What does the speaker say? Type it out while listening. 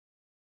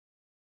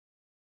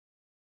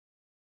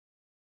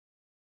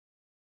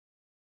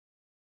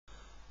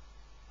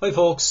Hi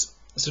folks,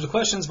 so the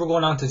questions we're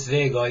going on to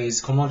today,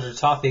 guys, come under the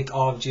topic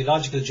of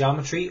geological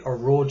geometry, or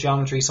road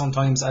geometry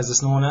sometimes as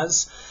it's known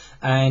as.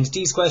 And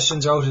these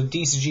questions are out of the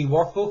DCG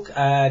workbook.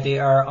 They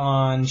are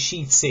on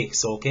sheet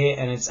 6, okay,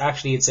 and it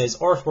says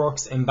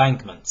earthworks,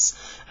 embankments.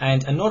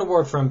 And another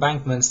word for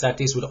embankments that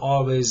this would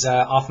always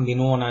often be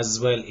known as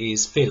well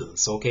is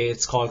fills, okay.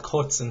 It's called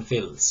cuts and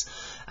fills.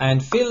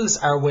 And fills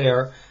are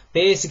where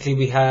basically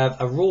we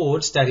have a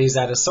road that is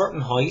at a certain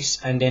height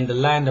and then the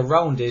land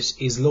around it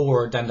is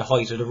lower than the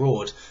height of the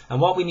road. And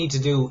what we need to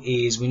do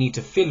is we need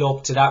to fill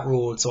up to that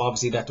road so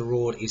obviously that the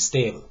road is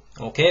stable.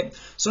 Okay,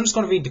 so I'm just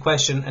going to read the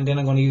question and then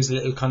I'm going to use a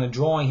little kind of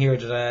drawing here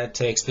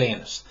to explain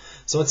it.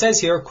 So it says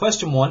here,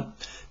 question 1,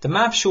 the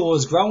map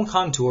shows ground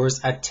contours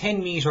at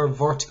 10 meter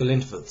vertical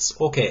intervals.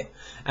 Okay,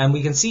 and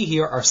we can see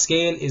here our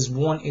scale is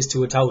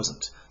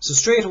 1:1000. So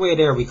straight away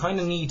there we kind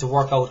of need to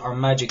work out our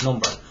magic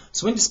number.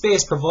 So in the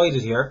space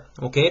provided here,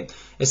 okay,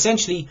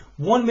 essentially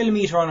 1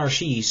 millimeter on our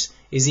sheet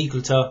is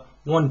equal to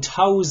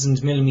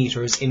 1000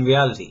 millimeters in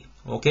reality.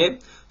 Okay,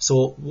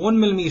 so 1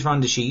 millimeter on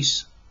the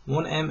sheet,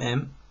 1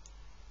 mm.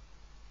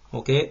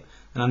 Okay,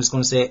 and I'm just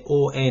going to say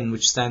ON,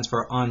 which stands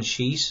for on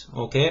sheet.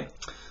 Okay,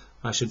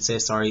 I should say,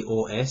 sorry,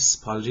 OS,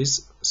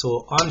 apologies.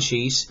 So on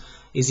sheet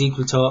is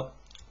equal to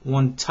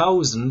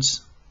 1000,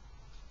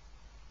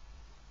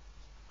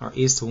 or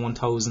is to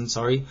 1000,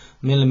 sorry,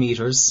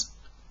 millimeters,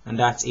 and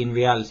that's in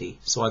reality.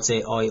 So I'd say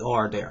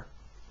IR there.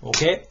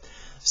 Okay,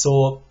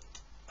 so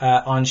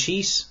on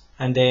sheet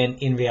and then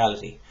in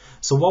reality.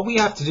 So what we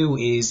have to do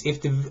is,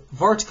 if the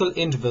vertical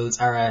intervals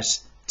are at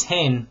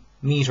 10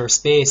 meter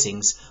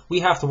spacings,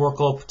 we have to work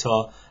up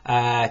to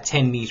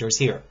 10 meters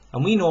here,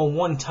 and we know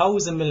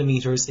 1000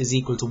 millimeters is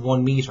equal to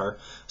 1 meter,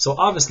 so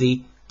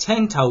obviously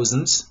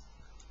 10,000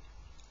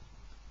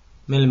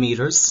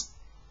 millimeters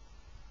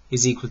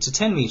is equal to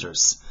 10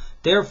 meters.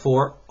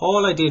 Therefore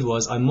all I did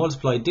was I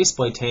multiplied this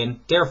by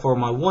 10, therefore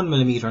my 1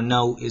 millimeter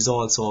now is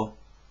also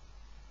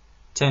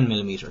 10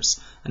 millimeters,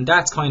 and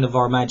that's kind of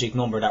our magic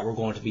number that we're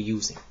going to be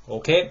using.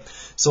 Okay,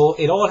 so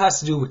it all has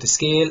to do with the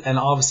scale and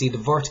obviously the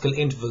vertical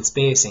interval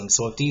spacing.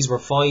 So if these were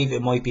 5,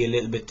 it might be a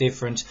little bit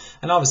different,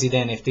 and obviously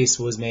then if this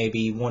was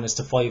maybe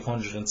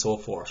 1:500 and so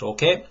forth.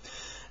 Okay,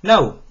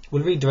 now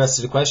we'll read the rest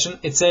of the question.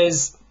 It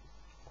says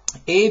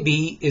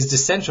AB is the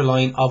centre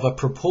line of a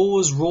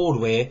proposed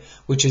roadway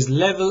which is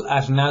level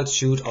at an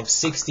altitude of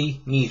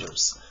 60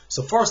 meters.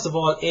 So first of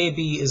all,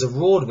 AB is a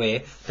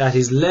roadway that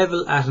is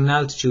level at an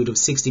altitude of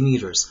 60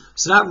 meters.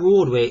 So that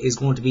roadway is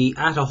going to be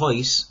at a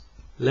height,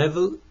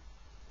 level,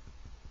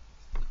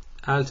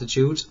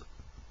 altitude,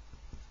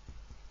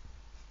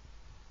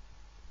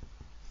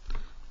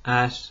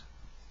 at,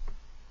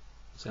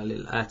 so a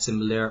little at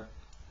symbol there,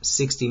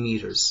 60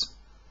 meters.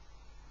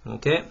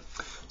 Okay,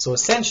 so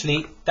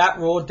essentially that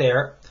road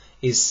there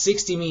is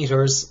 60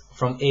 meters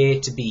from A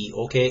to B.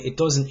 Okay, it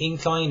doesn't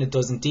incline, it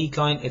doesn't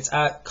decline, it's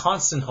at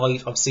constant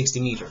height of 60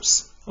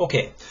 meters.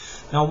 Okay,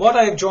 now what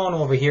I've drawn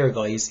over here,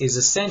 guys, is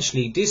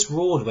essentially this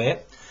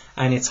roadway,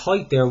 and its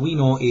height there we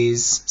know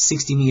is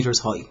 60 meters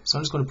high. So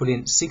I'm just going to put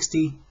in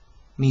 60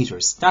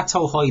 meters. That's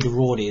how high the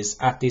road is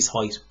at this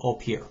height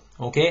up here.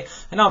 Okay,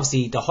 and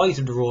obviously the height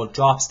of the road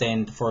drops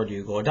then the further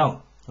you go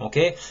down.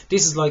 Okay,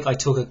 this is like I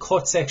took a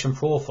cut section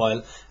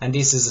profile and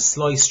this is a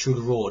slice through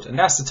the road, and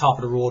that's the top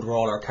of the road where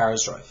all our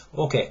cars drive.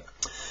 Okay,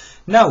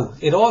 now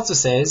it also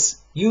says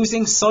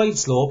using side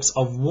slopes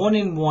of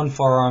 1:1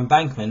 for our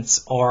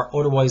embankments, or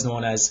otherwise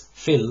known as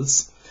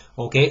fills.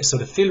 Okay, so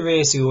the fill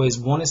ratio is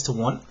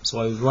 1:1, so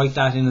I would write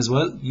that in as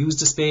well. Use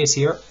the space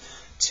here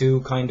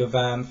to kind of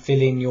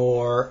fill in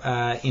your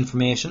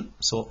information.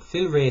 So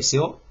fill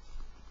ratio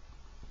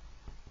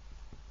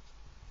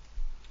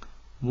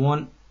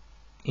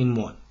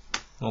 1:1.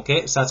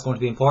 Okay, so that's going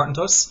to be important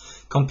to us.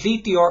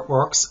 Complete the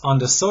earthworks on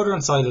the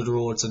southern side of the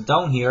road, so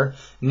down here,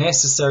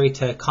 necessary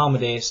to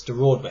accommodate the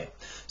roadway.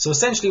 So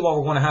essentially what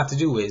we're going to have to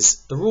do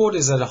is, the road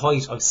is at a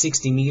height of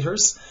 60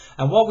 meters,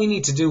 and what we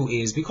need to do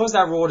is, because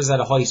that road is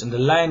at a height and the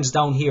land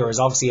down here is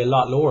obviously a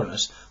lot lower than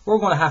it, we're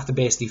going to have to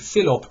basically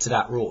fill up to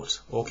that road.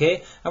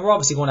 Okay, and we're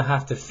obviously going to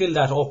have to fill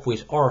that up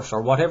with earth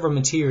or whatever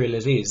material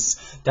it is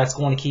that's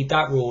going to keep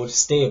that road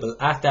stable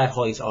at that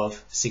height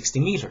of 60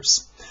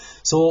 meters.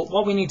 So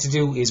what we need to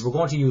do is we're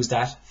going to use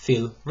that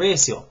fill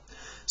ratio.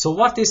 So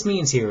what this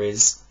means here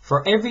is,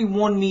 for every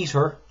 1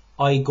 meter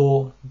I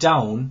go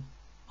down,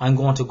 I'm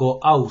going to go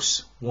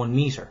out 1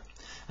 meter.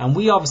 And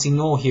we obviously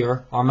know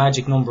here our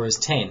magic number is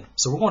 10.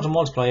 So we're going to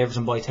multiply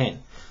everything by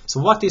 10. So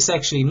what this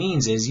actually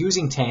means is,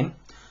 using 10,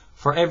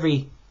 for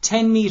every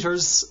 10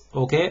 meters,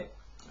 okay,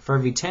 for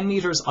every 10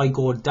 meters I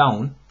go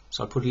down,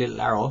 so I'll put a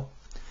little arrow,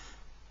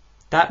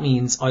 that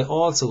means I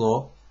also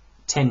go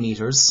 10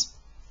 meters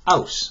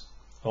out.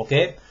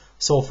 Okay,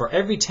 so for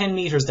every 10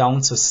 meters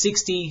down, so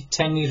 60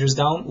 10 meters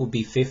down would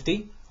be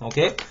 50.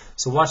 Okay,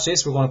 so watch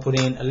this, we're going to put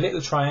in a little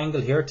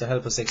triangle here to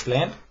help us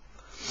explain.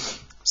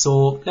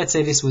 So let's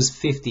say this was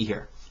 50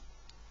 here.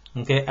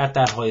 Okay, at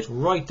that height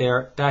right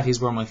there, that is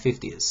where my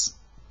 50 is.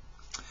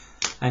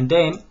 And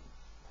then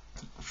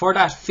for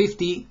that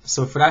 50,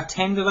 so for that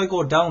 10 that I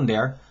go down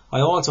there,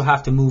 I also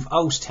have to move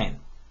out 10.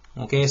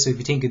 Okay, so if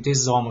you think that this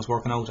is almost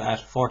working out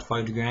at a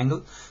 45-degree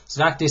angle,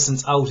 so that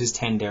distance out is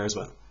 10 there as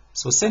well.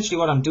 So essentially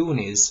what I'm doing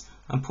is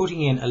I'm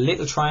putting in a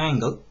little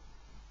triangle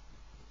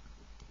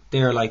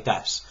there like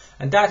that,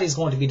 and that is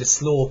going to be the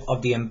slope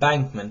of the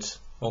embankment,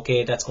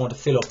 okay, that's going to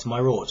fill up to my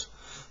road.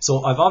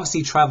 So I've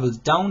obviously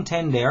travelled down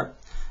 10 there,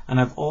 and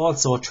I've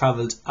also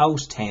travelled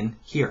out 10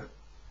 here.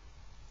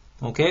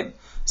 Okay,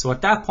 so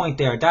at that point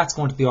there, that's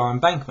going to be our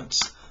embankment.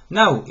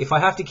 Now, if I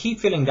have to keep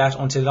filling that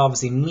until it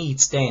obviously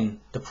meets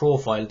then the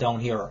profile down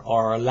here,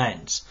 or our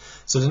land.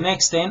 So the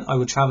next then, I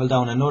would travel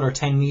down another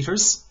 10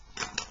 meters.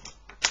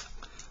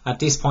 At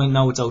this point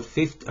now it's out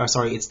 50, or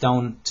sorry, it's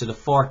down to the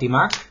 40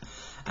 mark.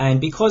 And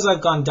because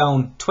I've gone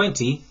down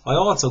 20, I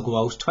also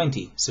go out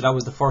 20. So that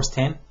was the first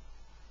 10.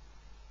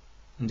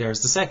 And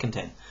there's the second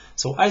 10.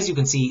 So as you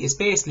can see, it's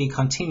basically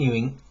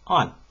continuing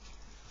on.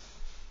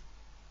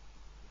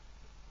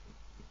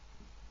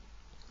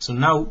 So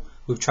now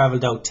we've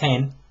travelled out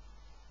 10,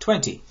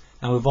 20.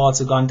 And we've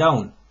also gone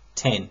down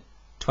 10,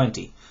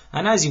 20.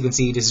 And as you can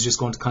see, this is just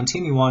going to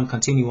continue on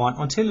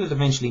until it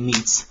eventually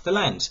meets the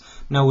land.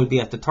 Now we'll be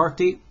at the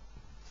 30.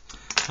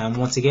 And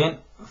once again,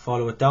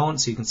 follow it down.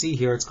 So you can see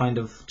here, it's kind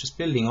of just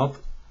building up.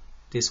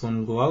 This one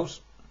will go out.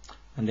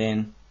 And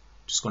then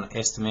just going to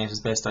estimate as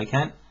best I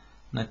can.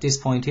 And at this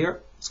point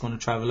here, it's going to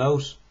travel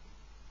out.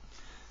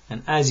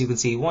 And as you can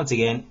see, once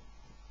again,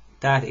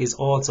 that is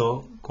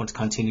also going to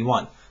continue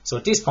on. So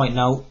at this point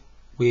now,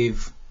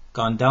 we've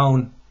gone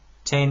down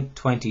 10,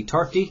 20,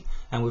 30,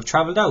 and we've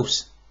travelled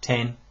out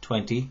 10,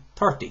 20,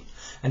 30.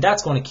 And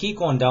that's going to keep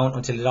going down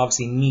until it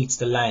obviously meets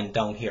the land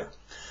down here.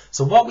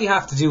 So what we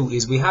have to do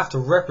is we have to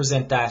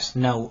represent that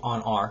now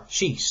on our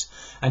sheet.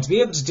 And to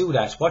be able to do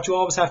that, what you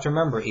always have to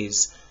remember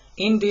is,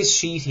 in this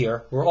sheet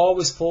here, we're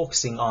always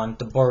focusing on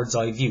the bird's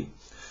eye view.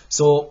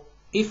 So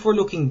if we're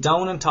looking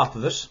down on top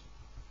of it,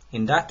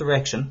 in that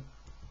direction,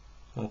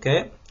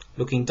 okay,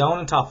 looking down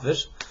on top of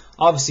it,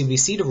 obviously we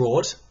see the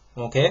road,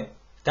 okay,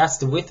 that's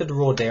the width of the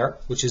road there,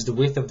 which is the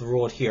width of the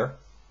road here,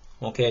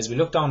 okay, as we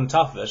look down on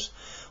top of it,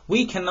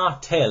 we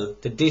cannot tell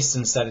the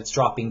distance that it's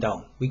dropping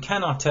down, we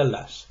cannot tell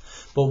that,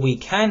 but we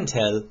can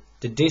tell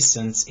the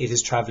distance it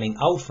is travelling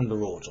out from the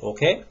road,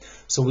 okay,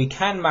 so we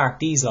can mark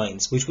these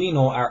lines, which we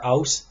know are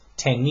out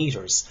 10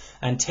 meters,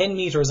 and 10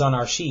 meters on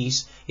our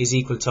sheet is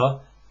equal to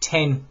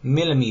 10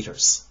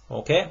 millimeters,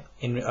 okay,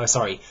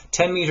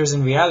 10 meters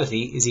in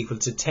reality is equal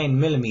to 10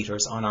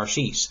 millimeters on our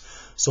sheet.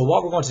 So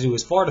what we're going to do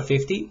is, for the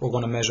 50 we're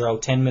going to measure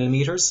out 10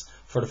 millimeters,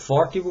 for the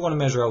 40 we're going to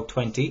measure out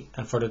 20,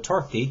 and for the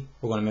 30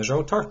 we're going to measure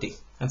out 30,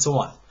 and so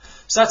on.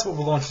 So that's what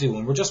we're going to do,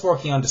 and we're just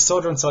working on the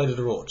southern side of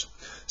the road.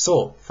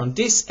 So from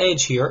this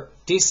edge here,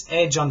 this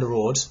edge on the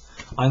road,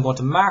 I'm going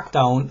to mark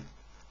down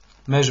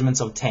measurements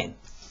of 10,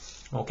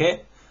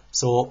 okay.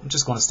 So I'm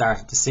just going to start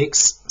at the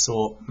 6,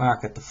 so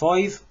mark at the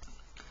 5,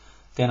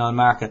 then I'll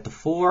mark at the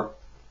 4,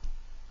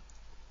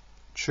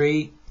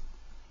 3,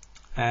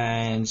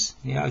 and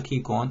yeah, I'll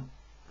keep going,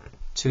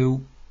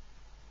 2,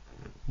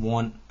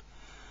 1,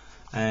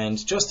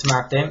 and just to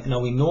mark them. Now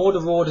we know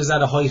the road is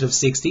at a height of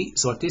 60,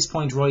 so at this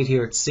point right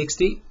here it's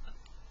 60,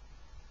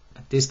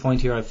 at this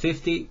point here I have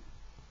 50,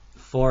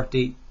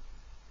 40,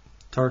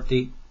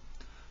 30,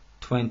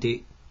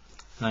 20,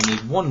 and I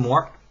need one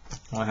more,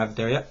 I have it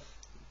there yet,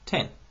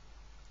 10.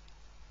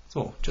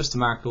 So just to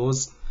mark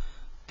those,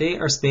 they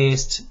are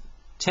spaced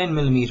 10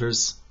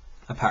 millimeters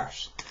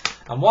apart.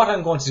 And what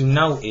I'm going to do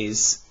now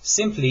is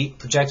simply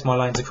project my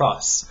lines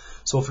across.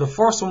 So for the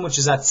first one, which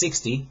is at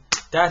 60,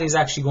 that is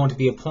actually going to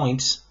be a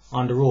point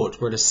on the road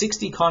where the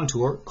 60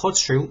 contour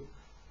cuts through.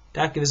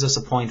 That gives us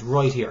a point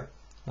right here.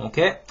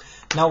 Okay.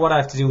 Now what I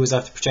have to do is I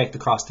have to project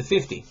across to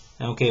 50.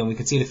 Okay, and we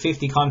can see the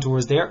 50 contour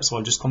is there, so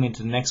I'll just come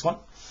into the next one.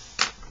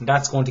 And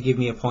that's going to give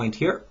me a point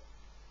here.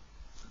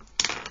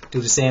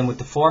 Do the same with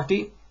the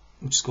 40.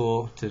 Just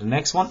go to the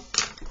next one.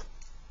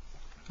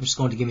 Which is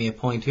going to give me a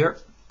point here.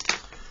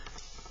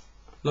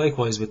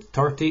 Likewise with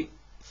 30.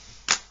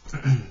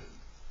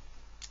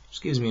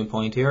 Just gives me a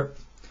point here.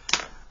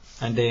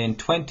 And then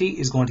 20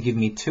 is going to give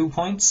me 2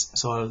 points,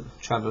 so I'll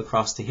travel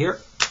across to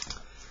here.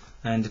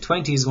 And the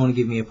 20 is going to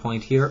give me a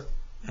point here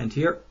and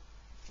here.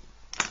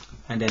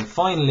 And then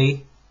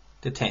finally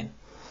the 10.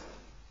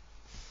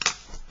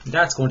 And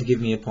that's going to give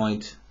me a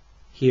point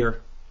here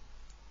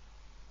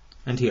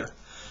and here.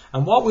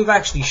 And what we've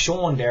actually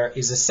shown there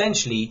is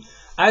essentially,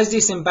 as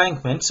this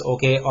embankment,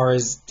 okay, or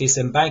as this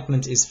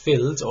embankment is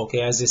filled,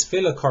 okay, as this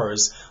fill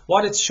occurs,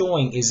 what it's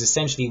showing is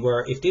essentially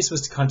where, if this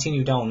was to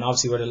continue down,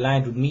 obviously where the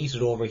land would meet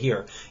it over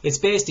here, it's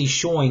basically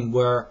showing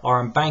where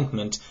our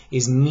embankment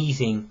is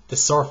meeting the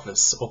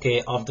surface,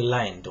 okay, of the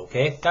land,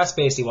 okay. That's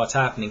basically what's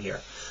happening here.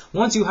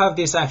 Once you have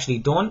this actually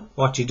done,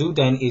 what you do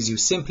then is you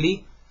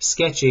simply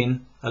sketch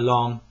in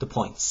along the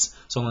points.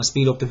 So I'm going to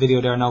speed up the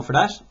video there now for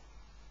that.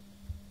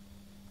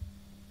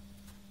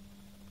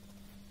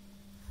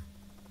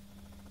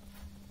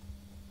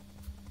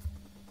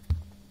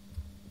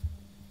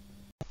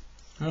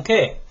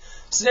 Okay,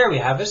 So there we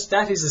have it.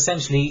 That is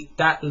essentially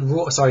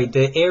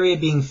the area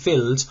being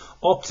filled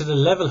up to the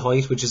level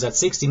height, which is at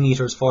 60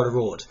 meters for the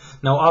road.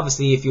 Now,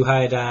 obviously, if you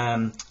had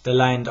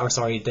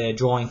the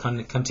drawing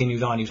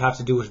continued on, you'd have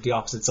to do it the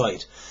opposite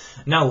side.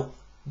 Now,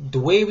 the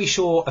way we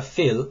show a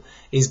fill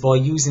is by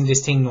using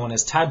this thing known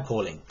as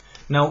tadpoling.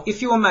 Now,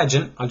 if you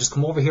imagine, I'll just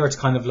come over here to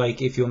kind of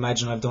like, if you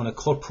imagine I've done a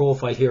cut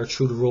profile here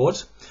through the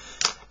road.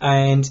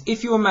 And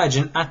if you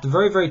imagine at the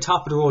very, very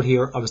top of the road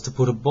here, I was to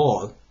put a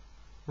ball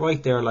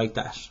right there like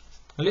that.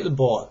 A little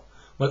ball.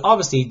 Well,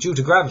 obviously, due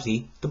to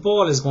gravity, the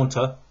ball is going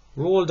to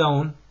roll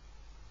down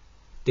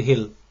the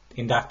hill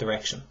in that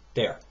direction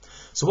there.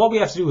 So what we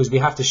have to do is we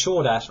have to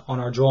show that on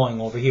our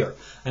drawing over here.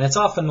 And it's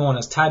often known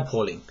as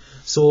tadpoling.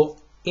 So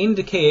in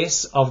the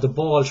case of the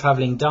ball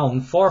travelling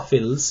down for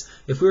fills,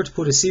 if we were to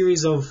put a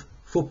series of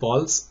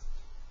footballs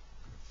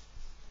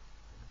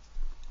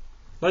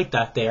like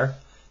that there,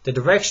 the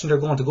direction they're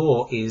going to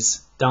go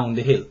is down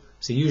the hill.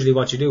 So usually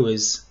what you do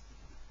is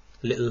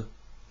a little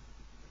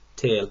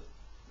tail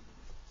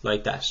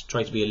like that.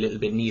 Try to be a little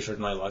bit neater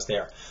than I was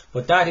there.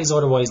 But that is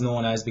otherwise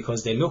known as,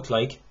 because they look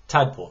like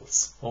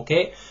tadpoles.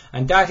 Okay?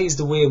 And that is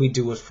the way we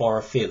do it for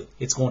a fill.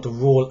 It's going to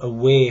roll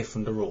away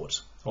from the road.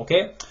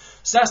 Okay?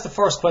 So that's the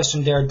first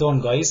question there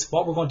done, guys.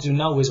 What we're going to do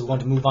now is we're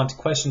going to move on to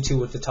question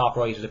 2 at the top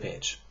right of the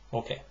page.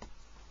 Okay.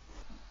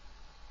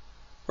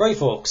 Right,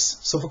 folks,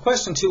 so for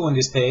question 2 on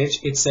this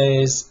page, it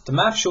says the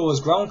map shows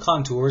ground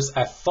contours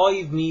at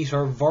 5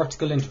 meter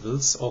vertical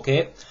intervals,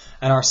 okay,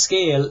 and our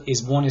scale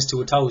is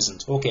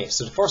 1:1000. Okay,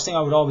 so the first thing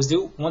I would always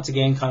do, once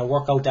again, kind of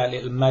work out that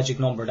little magic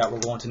number that we're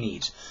going to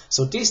need.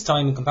 So this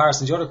time, in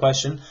comparison to the other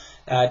question,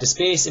 the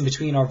space in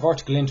between our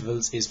vertical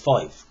intervals is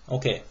 5.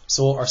 Okay,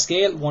 so our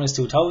scale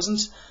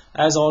 1:1000,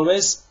 as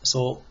always.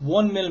 So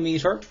 1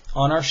 millimeter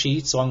on our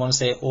sheet, so I'm going to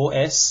say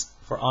OS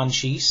for on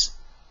sheet,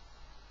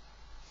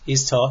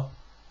 is to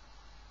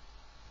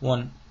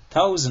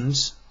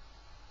 1000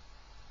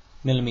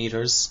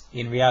 millimeters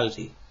in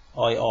reality,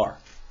 IR.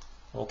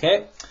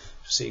 Okay,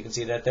 so you can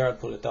see that there. I'll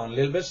pull it down a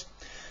little bit.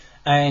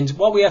 And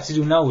what we have to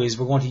do now is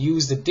we're going to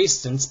use the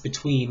distance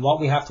between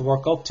what we have to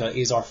work up to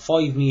is our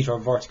 5 meter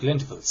vertical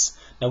intervals.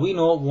 Now we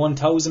know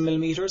 1000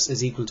 millimeters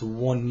is equal to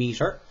 1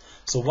 meter.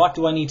 So what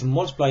do I need to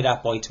multiply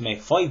that by to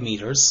make 5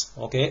 meters?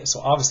 Okay,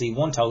 so obviously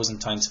 1000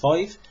 times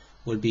 5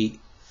 will be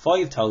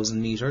 5000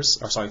 meters,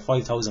 or sorry,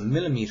 5000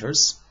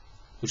 millimeters,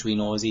 which we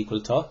know is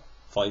equal to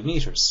 5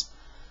 meters.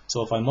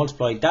 So if I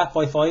multiply that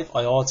by 5,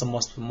 I also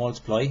must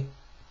multiply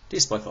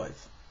this by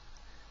 5.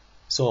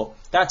 So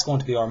that's going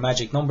to be our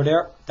magic number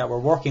there that we're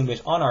working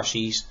with on our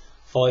sheet,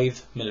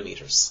 5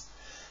 millimeters.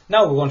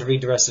 Now we're going to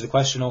read the rest of the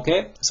question,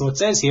 okay? So it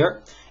says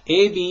here,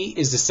 AB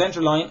is the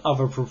centre line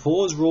of a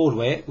proposed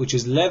roadway which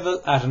is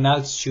level at an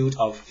altitude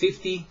of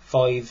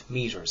 55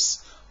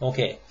 meters.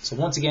 Okay, so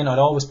once again, I'd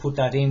always put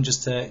that in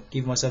just to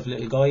give myself a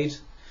little guide.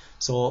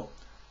 So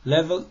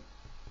level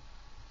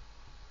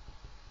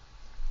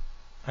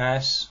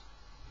at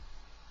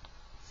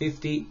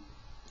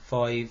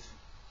 55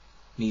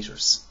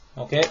 meters.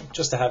 Okay,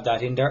 just to have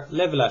that in there,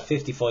 level at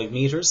 55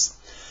 meters.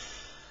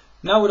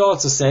 Now it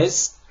also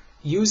says,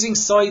 using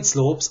side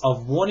slopes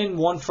of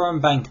 1:1 for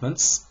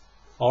embankments,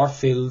 or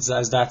fills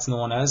as that's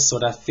known as, so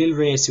that fill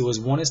ratio is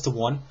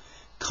 1:1,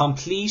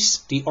 complete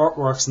the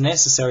earthworks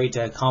necessary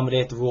to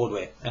accommodate the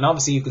roadway. And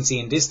obviously you can see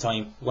in this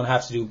time, we're going to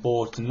have to do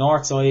both the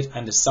north side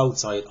and the south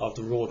side of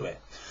the roadway.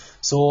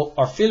 So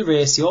our fill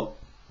ratio,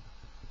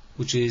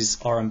 which is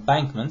our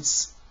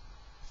embankments,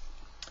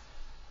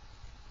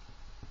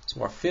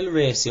 so our fill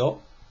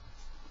ratio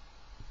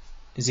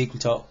is equal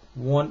to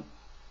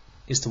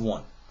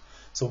 1:1.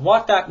 So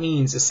what that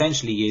means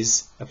essentially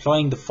is,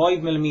 applying the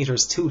 5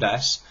 millimeters to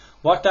that,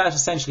 what that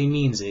essentially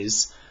means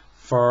is,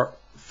 for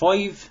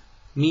 5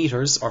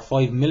 meters or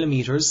 5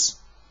 millimeters,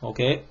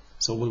 okay,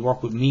 so we'll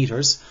work with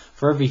meters,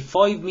 for every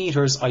 5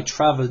 meters I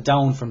travel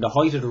down from the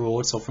height of the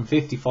road, so from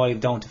 55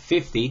 down to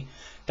 50,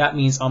 that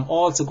means I'm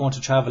also going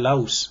to travel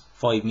out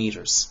 5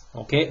 meters.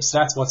 Okay, so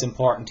that's what's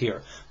important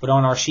here. But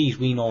on our sheet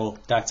we know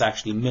that's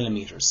actually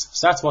millimeters.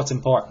 So that's what's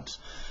important.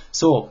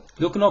 So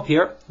looking up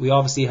here, we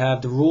obviously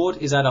have the road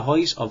is at a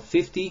height of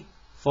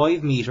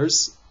 55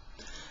 meters.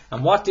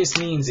 And what this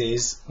means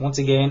is, once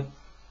again,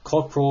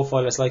 cut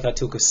profile, it's like I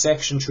took a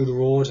section through the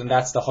road and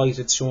that's the height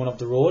it's shown of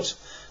the road.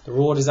 The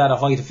road is at a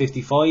height of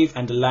 55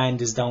 and the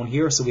land is down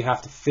here, so we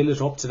have to fill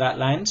it up to that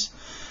land.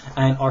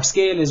 And our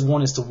scale is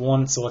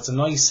 1:1, so it's a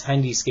nice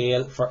handy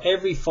scale. For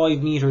every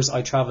 5 meters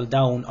I travel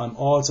down, I'm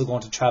also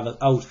going to travel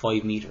out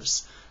 5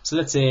 meters. So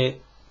let's say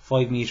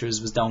 5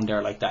 meters was down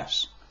there like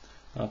that.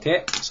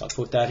 Okay, so I'll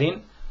put that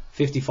in.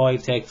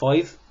 55 take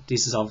 5.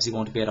 This is obviously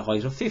going to be at a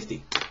height of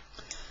 50.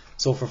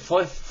 So for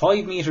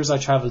 5 meters I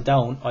travel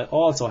down, I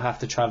also have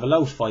to travel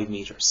out 5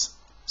 meters.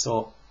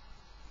 So,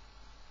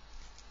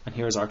 and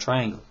here's our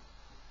triangle.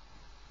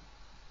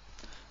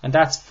 And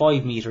that's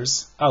 5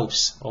 meters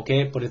out,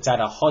 okay, but it's at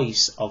a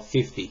height of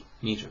 50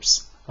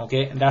 meters,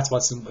 okay, and that's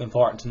what's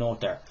important to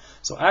note there.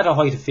 So at a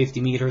height of 50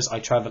 meters, I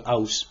travel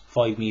out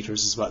 5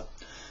 meters as well.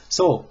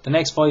 So the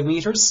next 5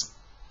 meters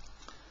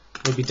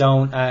will be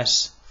down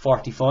at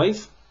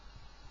 45,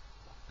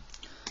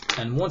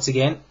 And once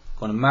again, I'm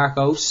going to mark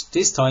out.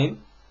 This time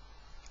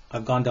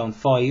I've gone down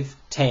 5,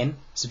 10.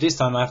 So this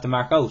time I have to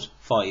mark out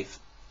 5,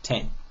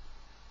 10.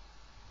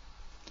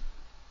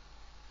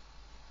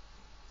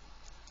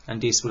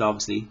 And this will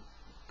obviously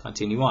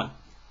continue on.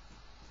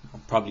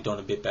 I've probably done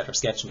a bit better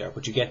sketching there,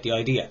 but you get the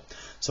idea.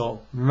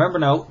 So remember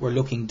now, we're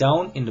looking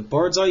down in the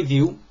bird's eye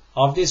view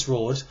of this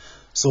road.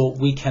 So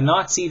we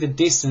cannot see the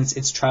distance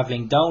it's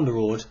travelling down the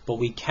road, but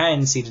we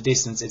can see the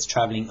distance it's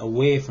travelling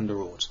away from the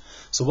road.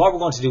 So what we're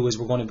going to do is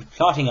we're going to be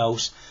plotting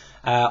out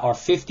our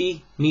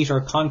 50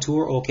 metre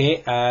contour,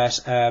 okay,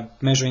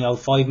 at measuring out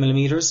 5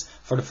 millimeters.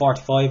 For the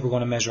 45 we're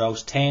going to measure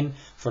out 10,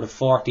 for the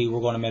 40 we're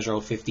going to measure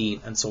out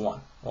 15, and so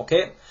on.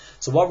 Okay,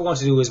 so what we're going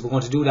to do is we're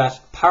going to do that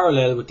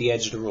parallel with the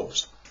edge of the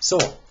road. So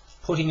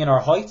putting in our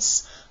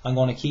heights, I'm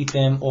going to keep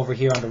them over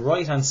here on the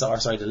right hand side, or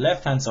sorry, the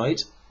left hand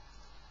side.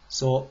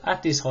 So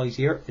at this height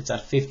here, it's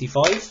at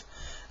 55,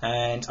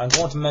 and I'm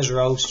going to measure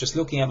out, just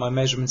looking at my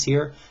measurements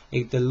here,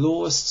 the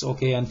lowest,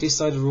 okay, on this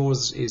side of the road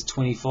is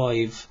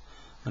 25.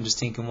 I'm just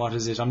thinking, what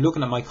is it? I'm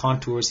looking at my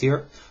contours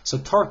here. So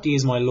 30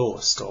 is my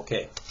lowest,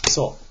 okay.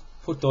 So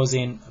put those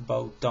in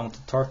about down to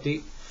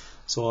 30.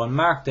 So I'll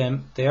mark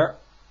them there.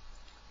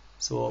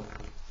 So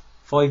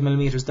 5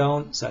 millimeters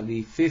down, so that'll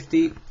be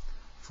 50,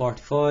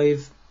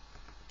 45,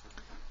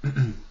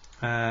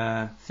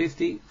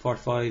 50,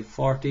 45,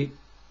 40,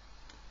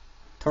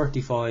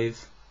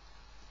 35,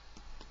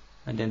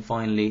 and then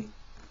finally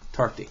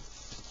 30.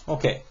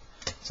 Okay,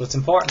 so it's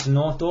important to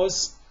note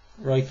those,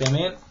 write them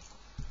in.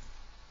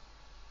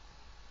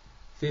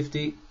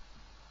 50,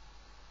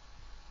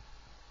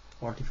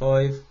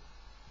 45,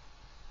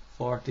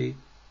 40,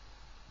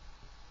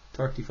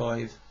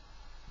 35,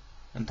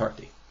 and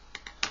 30.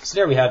 So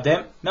there we have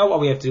them. Now what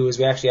we have to do is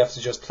we actually have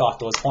to just plot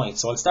those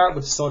points. So I'll start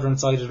with the southern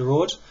side of the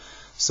road.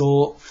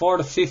 So for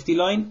the 50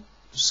 line, I'm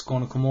just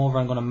going to come over,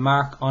 I'm going to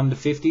mark on the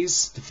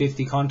 50s, the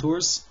 50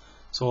 contours.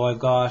 So I've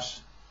got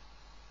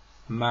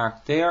a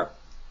mark there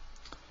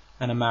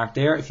and a mark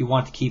there if you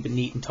want to keep it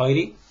neat and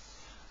tidy.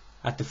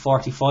 At the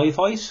 45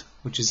 height,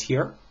 which is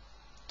here,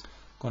 I'm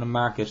going to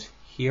mark it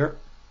here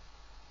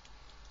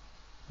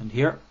and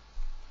here.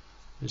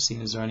 Just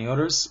seeing is there any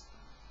others.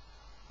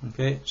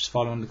 Okay, just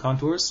following the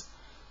contours.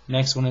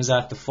 Next one is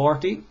at the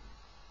 40, so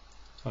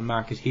I'll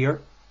mark it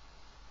here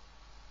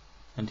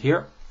and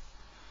here.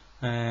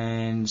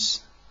 And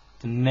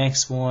the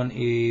next one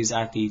is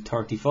at the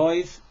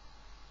 35,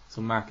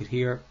 so mark it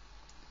here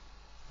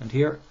and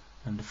here.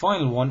 And the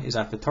final one is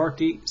at the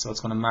 30, so it's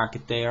going to mark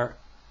it there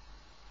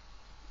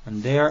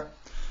and there.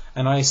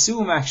 And I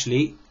assume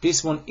actually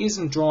this one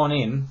isn't drawn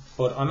in,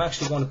 but I'm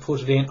actually going to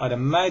put it in. I'd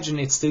imagine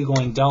it's still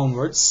going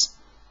downwards.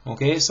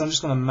 Okay, so I'm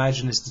just going to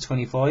imagine it's the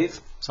 25.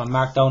 So I'll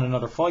mark down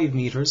another 5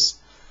 meters.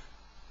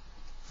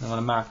 I'm going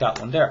to mark that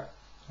one there.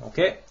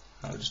 Okay,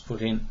 I'll just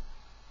put in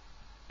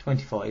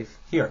 25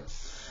 here.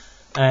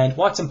 And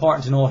what's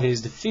important to note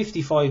is the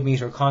 55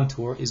 meter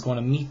contour is going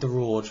to meet the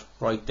road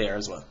right there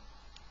as well.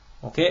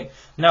 Okay,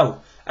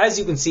 now as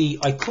you can see,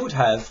 I could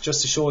have,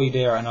 just to show you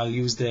there, and I'll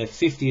use the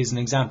 50 as an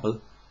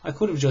example, I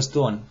could have just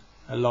done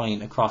a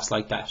line across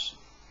like that.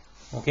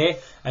 Okay,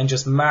 and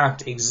just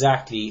marked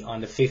exactly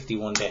on the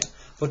 51 then.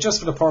 But just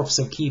for the purpose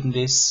of keeping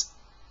this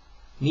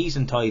neat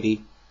and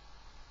tidy,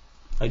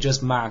 I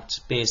just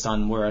marked based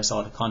on where I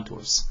saw the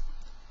contours.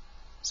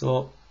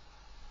 So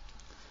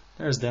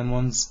there's them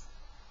ones.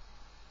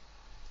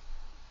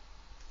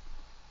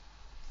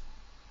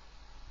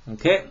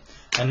 Okay,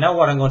 and now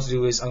what I'm going to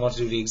do is I'm going to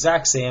do the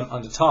exact same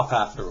on the top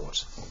half of the road.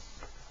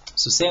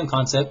 So same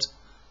concept,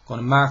 I'm going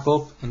to mark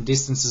up in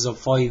distances of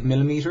 5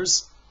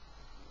 millimeters,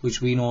 which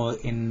we know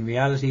in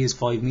reality is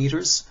 5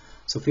 meters.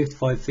 So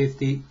 55,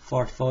 50,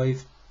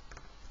 45,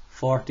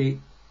 40,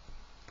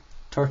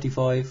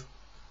 35,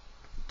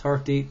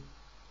 30,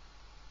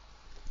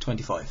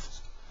 25.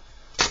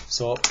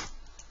 So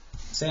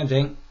same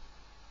thing,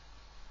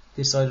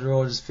 this side of the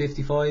road is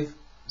 55,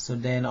 so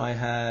then I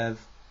have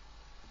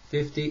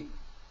 50,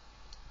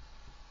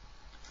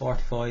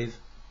 45,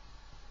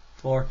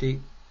 40,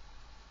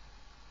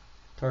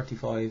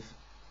 35,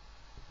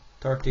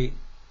 30,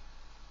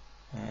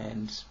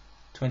 and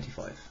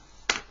 25.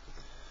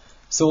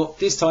 So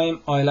this time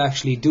I'll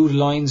actually do the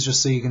lines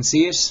just so you can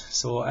see it.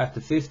 So at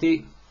the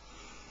 50,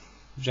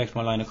 project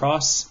my line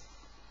across.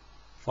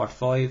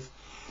 45,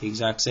 the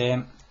exact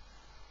same.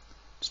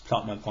 Just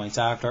plot my points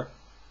after.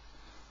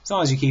 As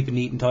long as you keep it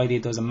neat and tidy,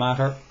 it doesn't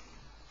matter.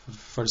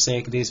 For the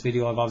sake of this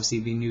video, I've obviously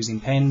been using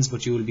pens,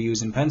 but you will be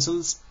using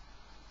pencils.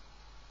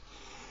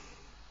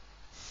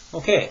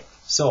 Okay,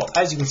 so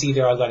as you can see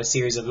there, I've got a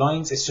series of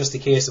lines. It's just a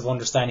case of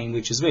understanding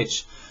which is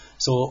which.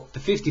 So the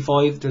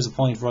 55, there's a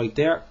point right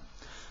there.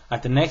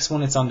 At the next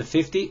one, it's on the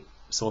 50.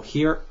 So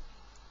here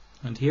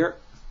and here.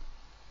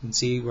 You can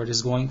see where this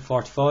is going,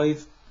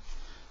 45.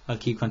 I'll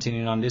keep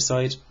continuing on this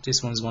side.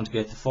 This one is going to be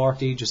at the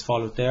 40, just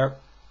follow it there.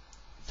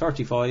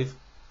 35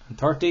 and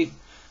 30.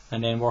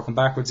 And then working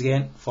backwards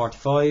again,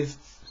 45,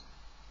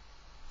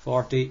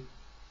 40,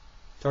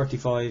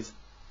 35,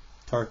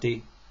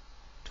 30,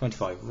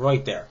 25,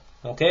 right there.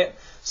 Okay,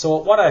 so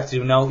what I have to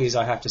do now is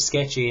I have to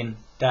sketch in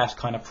that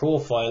kind of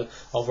profile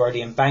of where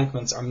the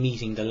embankments are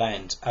meeting the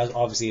land, as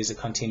obviously as it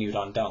continued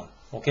on down.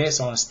 Okay,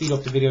 so I'm going to speed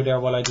up the video there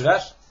while I do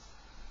that.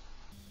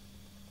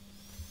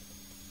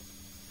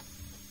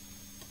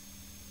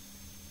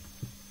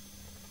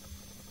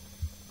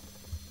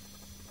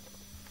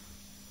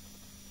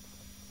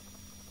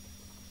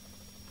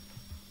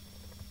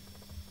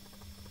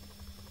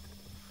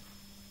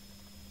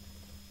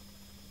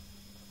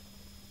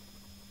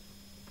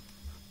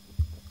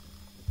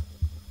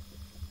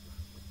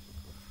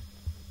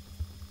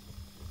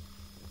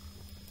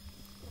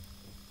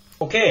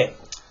 Okay,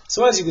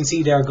 so as you can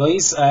see there,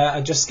 guys,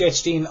 I just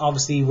sketched in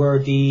obviously where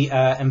the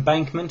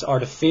embankment or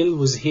the fill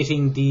was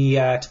hitting the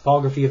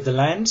topography of the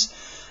land,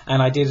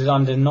 and I did it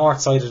on the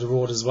north side of the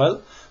road as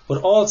well.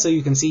 But also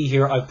you can see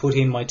here I've put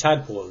in my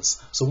tadpoles.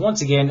 So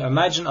once again,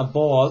 imagine a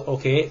ball,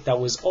 okay,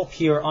 that was up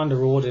here on the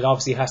road. It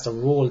obviously has to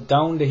roll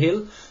down the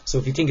hill. So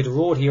if you think of the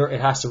road here,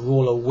 it has to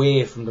roll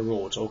away from the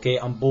road, okay,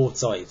 on both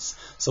sides.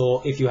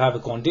 So if you have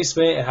it going this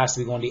way, it has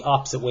to be going the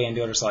opposite way on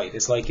the other side.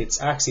 It's like it's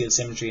axial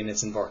symmetry and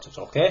it's inverted,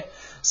 okay.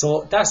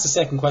 So that's the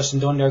second question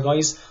done there,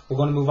 guys. We're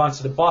going to move on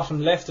to the bottom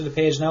left of the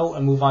page now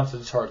and move on to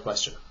the third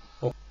question.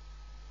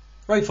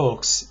 Right,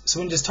 folks, so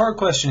in this third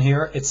question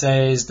here, it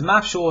says the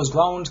map shows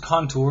ground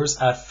contours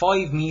at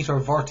 5 meter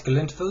vertical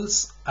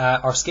intervals.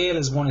 Our scale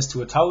is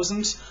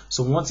 1:1000.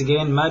 So once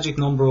again, magic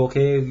number,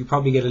 okay, you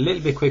probably get a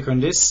little bit quicker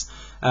in this,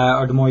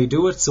 or the more you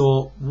do it.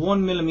 So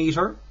 1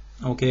 millimeter,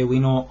 okay, we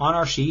know on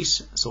our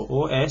sheet, so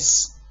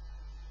OS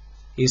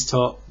is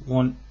to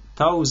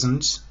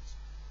 1000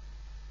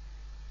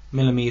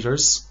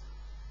 millimeters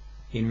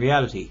in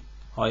reality,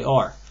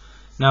 IR.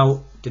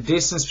 Now, the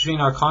distance between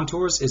our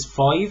contours is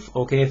 5,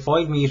 okay,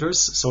 5 meters.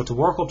 So to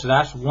work up to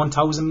that,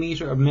 1000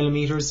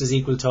 millimeters is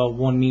equal to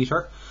 1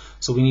 meter.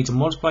 So we need to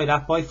multiply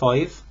that by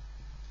 5,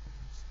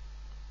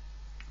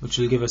 which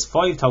will give us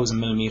 5000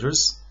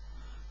 millimeters.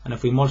 And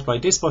if we multiply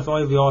this by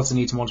 5, we also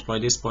need to multiply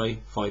this by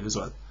 5 as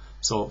well.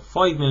 So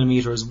 5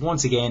 millimeters,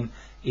 once again,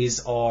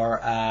 is our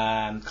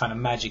kind of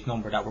magic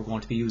number that we're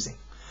going to be using.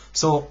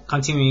 So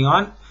continuing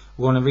on,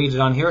 we're going to read it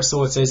on here.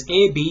 So it says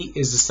AB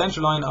is the center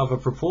line of a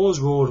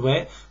proposed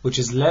roadway which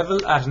is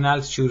level at an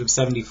altitude of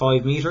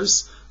 75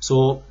 meters.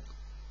 So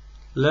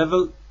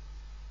level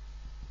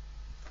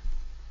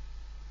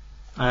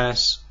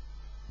at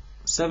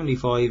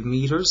 75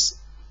 meters,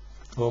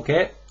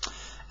 okay.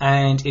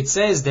 And it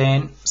says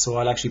then, so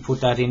I'll actually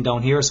put that in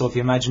down here. So if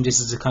you imagine this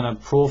is a kind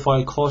of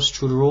profile cut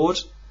through the road,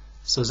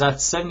 so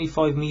that's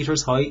 75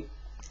 meters high.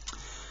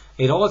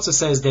 It also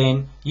says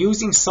then,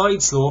 using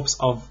side slopes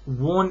of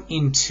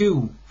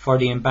 1:2 for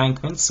the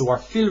embankment. So our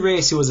fill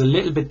ratio is a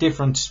little bit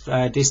different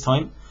this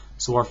time.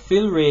 So our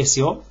fill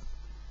ratio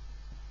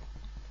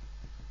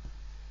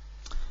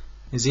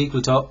is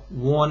equal to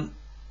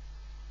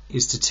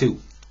 1:2.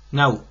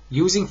 Now,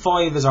 using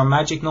 5 as our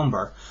magic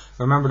number,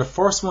 remember the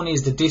first one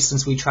is the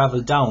distance we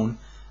travel down.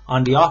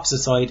 On the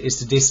opposite side is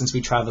the distance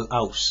we travel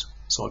out.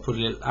 So I put a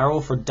little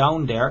arrow for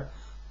down there.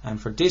 And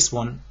for this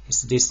one,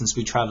 it's the distance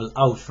we travel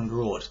out from the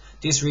road.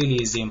 This really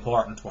is the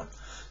important one.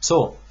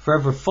 So, for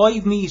every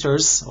 5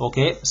 meters,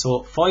 okay,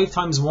 so 5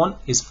 times 1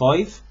 is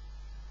 5.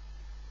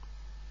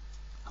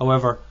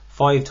 However,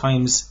 5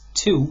 times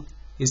 2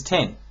 is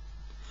 10.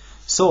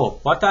 So,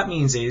 what that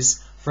means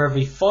is, for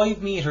every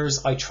 5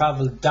 meters I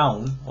travel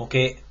down,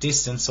 okay,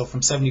 distance, so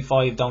from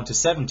 75 down to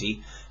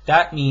 70,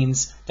 that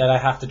means that I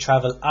have to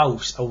travel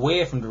out,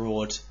 away from the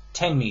road,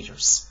 10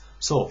 meters.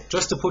 So,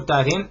 just to put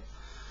that in,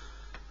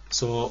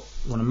 so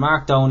I'm going to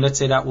mark down, let's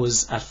say that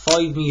was at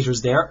 5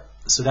 meters there.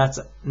 So that's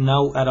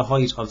now at a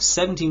height of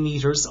 70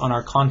 meters on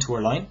our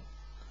contour line.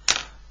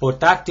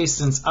 But that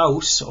distance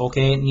out,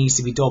 okay, needs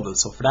to be doubled.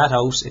 So for that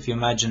out, if you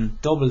imagine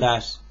double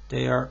that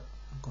there,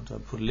 I'm going to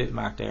put a little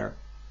mark there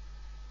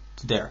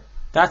to there.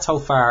 That's how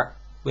far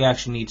we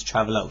actually need to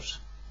travel out.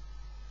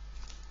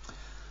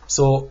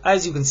 So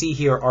as you can see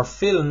here, our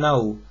fill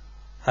now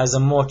has a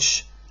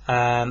much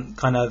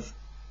kind of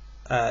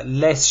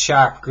less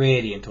sharp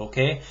gradient,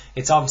 okay.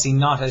 It's obviously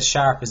not as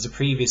sharp as the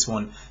previous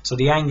one, so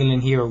the angle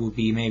in here would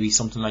be maybe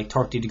something like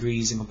 30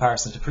 degrees in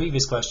comparison to the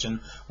previous question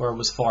where it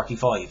was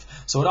 45.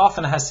 So it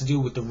often has to do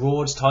with the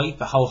road type,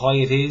 how high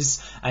it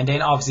is, and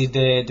then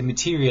obviously the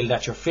material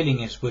that you're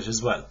filling it with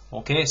as well,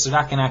 okay. So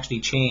that can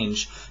actually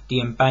change the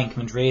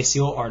embankment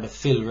ratio or the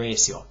fill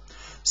ratio.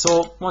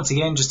 So once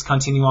again, just to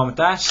continue on with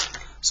that,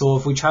 so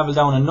if we travel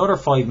down another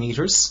 5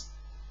 meters,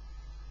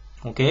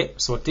 okay,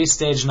 so at this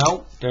stage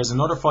now, there's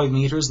another 5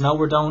 meters. Now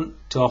we're down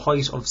to a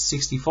height of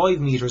 65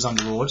 meters on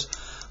the road.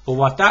 But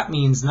what that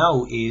means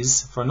now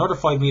is, for another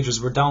 5 meters,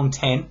 we're down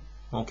 10,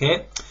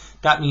 okay?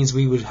 That means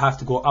we would have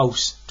to go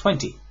out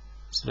 20.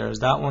 So there's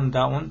that one,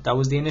 that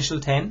was the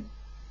initial 10.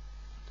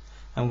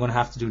 And we're going to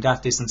have to do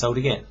that distance out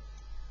again.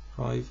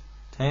 5,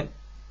 10.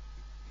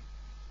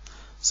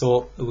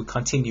 So it would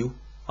continue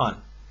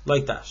on,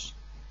 like that.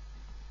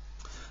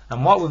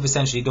 And what we've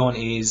essentially done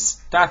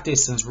is, that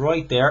distance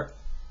right there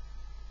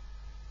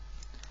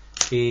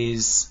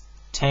is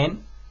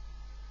 10,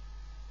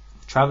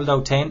 travelled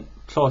out 10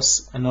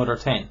 plus another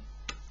 10,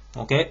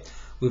 okay.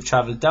 we've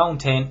travelled down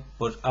 10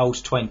 but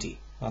out 20.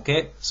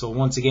 Okay, so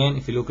once again,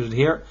 if you look at it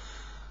here,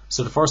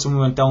 so the first one we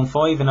went down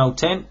 5 and out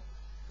 10.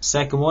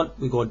 Second one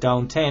we go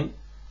down 10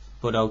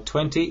 but out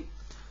 20.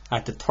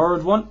 At the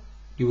third one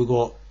you will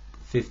go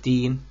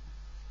 15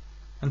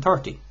 and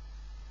 30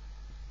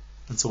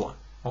 and so on.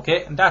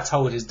 Okay, and that's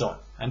how it is done,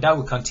 and that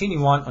will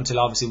continue on until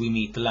obviously we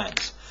meet the land.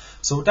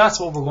 So that's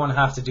what we're going to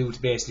have to do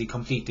to basically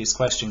complete this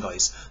question,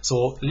 guys.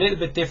 So a little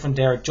bit different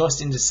there,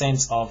 just in the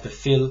sense of the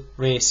fill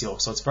ratio,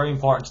 so it's very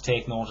important to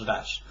take note of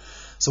that.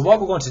 So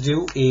what we're going to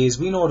do is,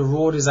 we know the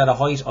road is at a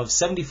height of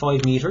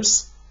 75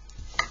 meters.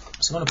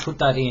 So I'm going to put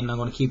that in. I'm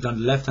going to keep it on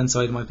the left hand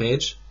side of my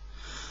page.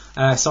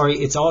 Sorry,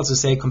 it's also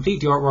say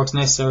complete the earthworks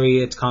necessary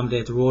to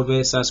accommodate the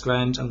roadway. So that's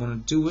grand. I'm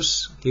going to do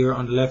it here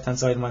on the left hand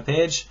side of my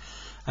page.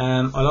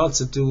 I'll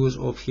also do it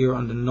up here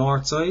on the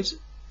north side.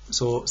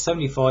 So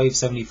 75,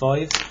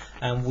 75,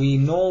 and we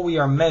know we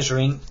are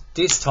measuring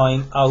this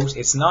time out.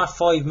 It's not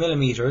 5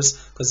 millimeters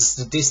because it's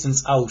the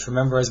distance out.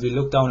 Remember, as we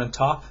look down on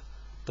top,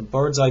 the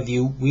bird's eye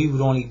view, we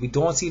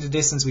don't see the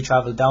distance we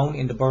travel down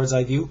in the bird's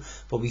eye view,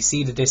 but we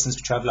see the distance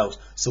we travel out.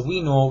 So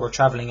we know we're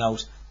traveling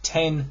out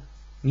 10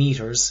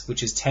 meters,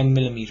 which is 10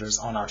 millimeters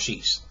on our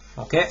sheet.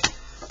 Okay,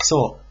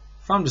 so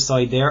from the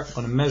side there, I'm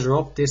going to measure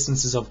up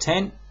distances of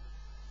 10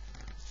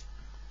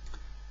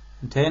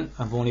 and 10.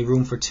 I've only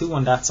room for 2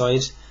 on that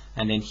side,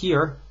 and then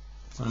here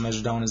I'm going to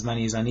measure down as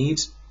many as I need,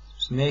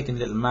 just making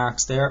little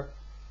marks there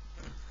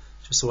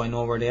just so I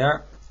know where they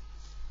are.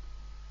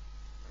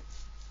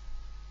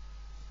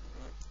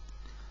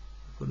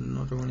 Put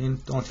another one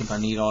in. Don't think I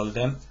need all of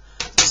them.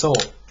 So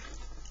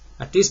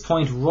at this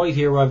point right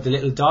here where I have the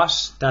little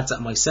dot, that's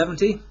at my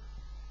 70,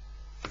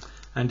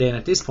 and then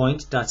at this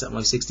point that's at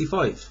my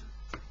 65.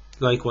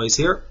 Likewise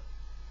here,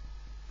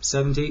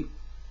 70,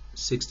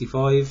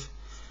 65,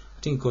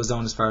 I think it goes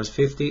down as far as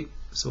 50,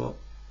 so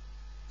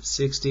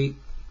 60,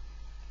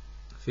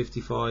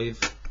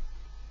 55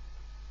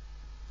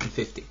 and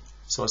 50.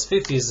 So it's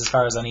 50 is as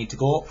far as I need to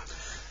go.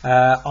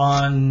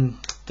 On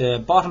the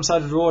bottom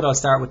side of the road, I'll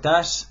start with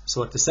that.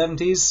 So at the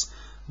 70s,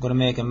 I'm going to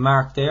make a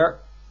mark there.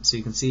 So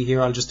you can see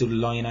here, I'll just do the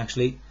line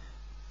actually,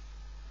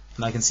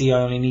 and I can see I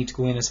only need to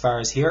go in as far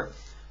as here.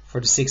 For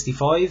the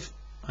 65,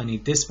 I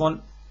need this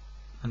one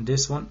and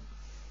this one,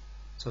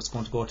 so it's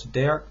going to go to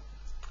there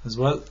as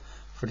well.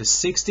 For the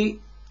 60,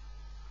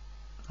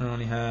 I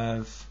only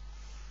have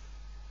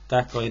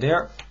that guy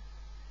there.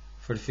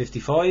 For the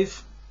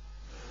 55,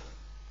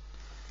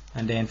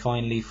 and then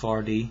finally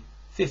for the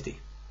 50.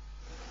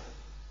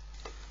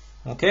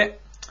 Okay,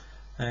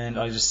 and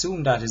I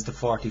assume that is the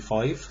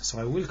 45, so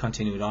I will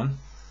continue it on.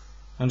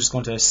 I'm just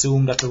going to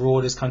assume that the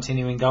road is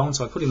continuing down,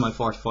 so I put in my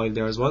 45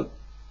 there as well.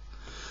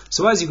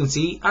 So as you can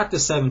see, at the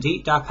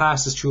 70, that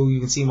passes through. You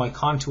can see my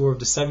contour of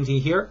the 70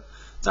 here.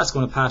 That's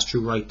going to pass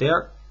through right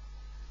there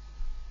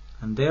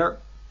and there.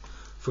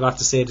 Forgot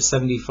to say the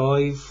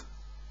 75,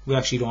 we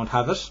actually don't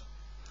have it.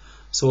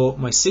 So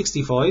my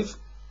 65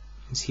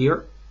 is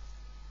here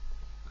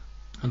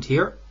and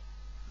here,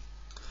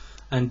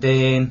 and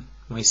then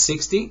my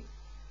 60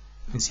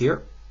 is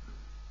here,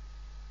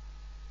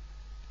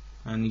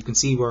 and you can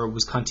see where it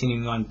was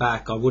continuing on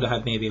back. I would have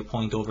had maybe a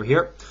point over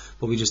here,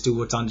 but we just do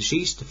what's on the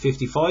sheet. The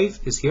 55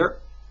 is here,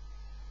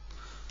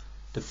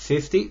 the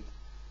 50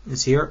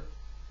 is here,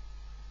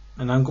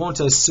 and I'm going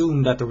to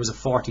assume that there was a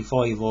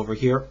 45 over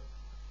here,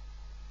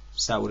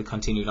 so that would have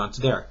continued on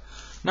to there.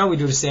 Now we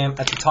do the same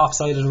at the top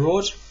side of the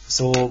road,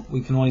 so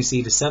we can only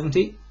see the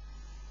 70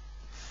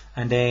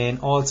 and then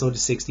also the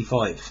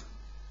 65.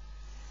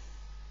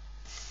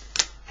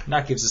 And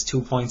that gives us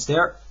 2 points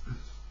there.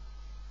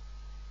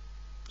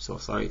 So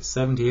sorry,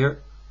 70 here,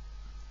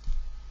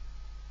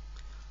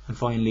 and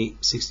finally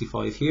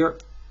 65 here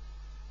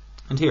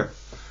and here.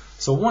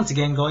 So once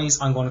again, guys,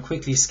 I'm going to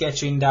quickly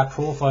sketch in that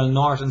profile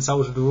north and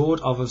south of the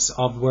road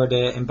of where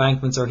the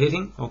embankments are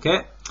hitting.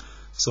 Okay,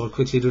 so I'll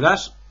quickly do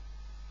that.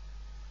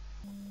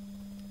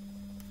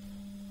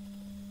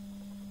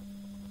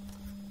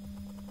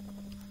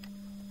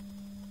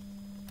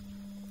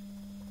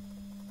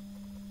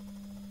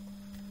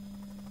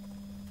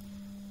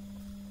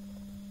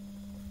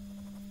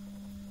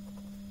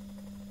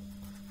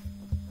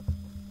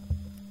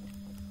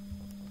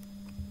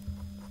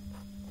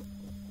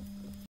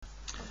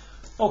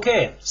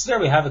 Okay, so there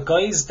we have it,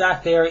 guys.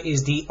 That there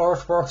is the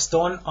earthworks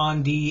done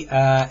on the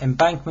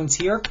embankments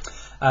here,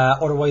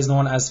 otherwise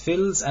known as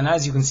fills. And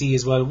as you can see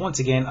as well, once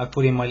again, I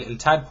put in my little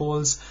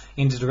tadpoles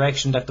in the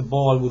direction that the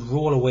ball would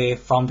roll away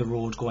from the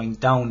road going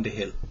down the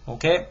hill.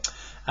 Okay,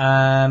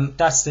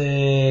 that's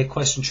the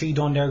question 3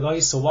 done there,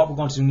 guys. So what we're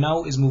going to do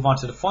now is move on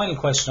to the final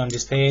question on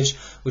this page,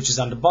 which is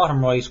on the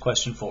bottom right,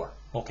 question 4.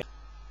 Okay.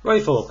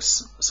 Right,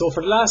 folks, so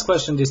for the last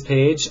question on this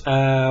page,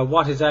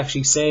 what it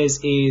actually says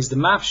is the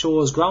map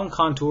shows ground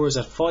contours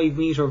at 5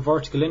 meter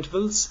vertical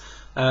intervals,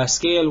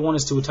 scale 1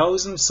 is to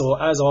 1000, so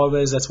as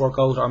always let's work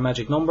out our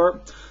magic number.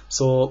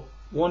 So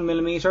 1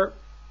 millimeter,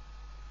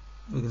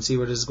 we can see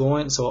where this is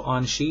going, so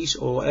on sheet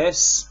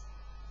OS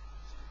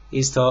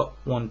is to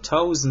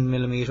 1000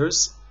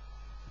 millimeters,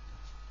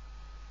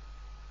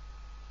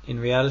 in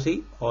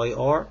reality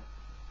IR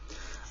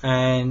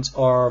and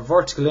our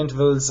vertical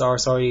intervals, or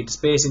sorry, the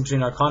spacing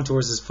between our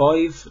contours is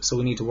 5, so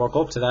we need to work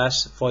up to that,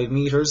 5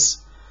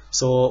 meters.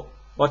 So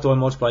what do I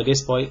multiply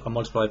this by? I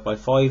multiply it by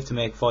 5 to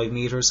make 5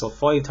 meters, so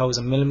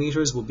 5,000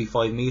 millimeters would be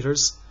 5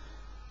 meters.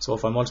 So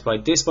if I multiply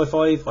this by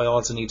 5, I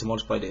also need to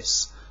multiply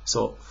this.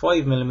 So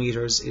 5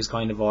 millimeters is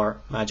kind of our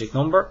magic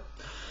number.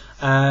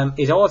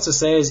 It also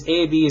says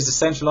AB is the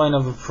central line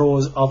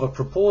of a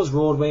proposed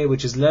roadway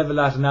which is level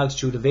at an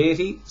altitude of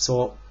 80.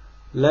 So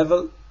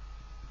level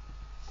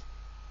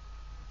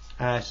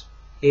at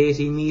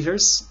 80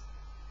 meters.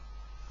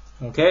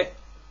 Okay.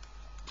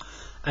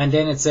 And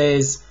then it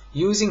says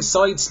using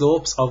side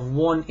slopes of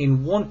 1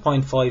 in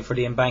 1.5 for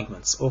the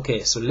embankments.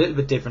 Okay, so a little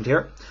bit different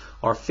here.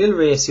 Our fill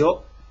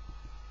ratio,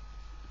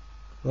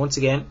 once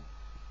again,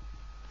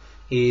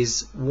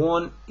 is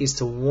 1 is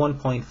to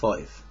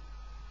 1.5.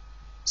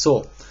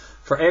 So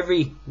for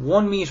every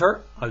 1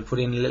 meter, I'll put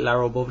in a little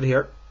arrow above it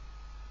here.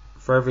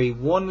 For every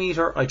 1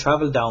 meter I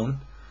travel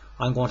down,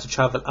 I'm going to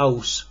travel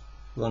out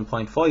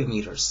 1.5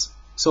 meters.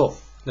 So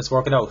let's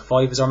work it out.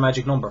 5 is our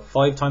magic number.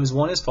 5 times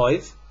 1 is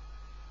 5.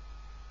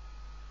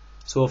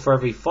 So for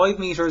every 5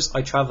 meters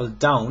I travel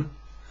down,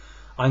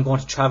 I'm going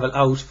to travel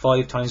out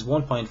 5 times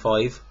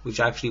 1.5, which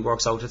actually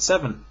works out at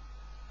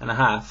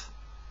 7.5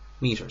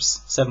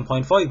 meters,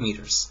 7.5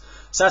 meters.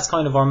 So that's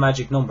kind of our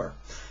magic number.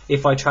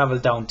 If I travel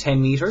down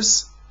 10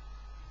 meters,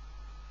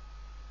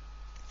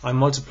 I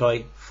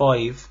multiply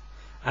 10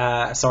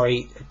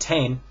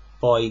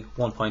 by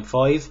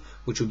 1.5,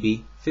 which would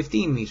be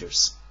 15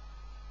 meters,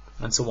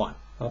 and so on.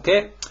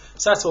 Okay,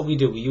 so that's what we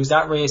do. We use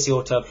that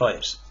ratio to apply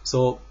it.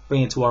 So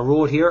bring it to our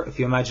road here. If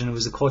you imagine it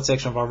was a cut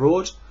section of our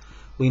road,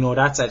 we know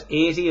that's at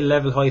 80, a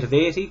level height of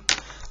 80.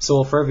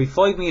 So for every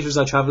 5 meters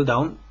I travel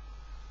down,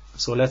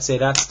 so let's say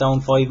that's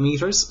down 5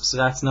 meters, so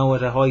that's now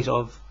at a height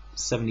of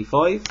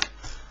 75.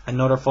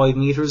 Another 5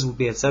 meters would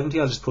be at 70.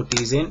 I'll just put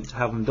these in to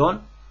have them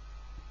done.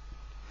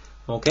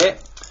 Okay,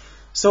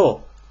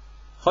 so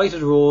height of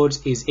the road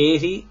is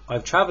 80.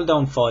 I've travelled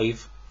down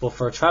 5, but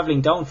for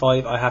travelling down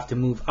 5 I have to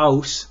move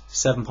out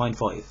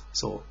 7.5.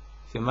 So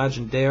if you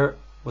imagine there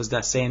was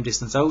that same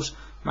distance out,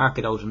 mark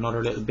it out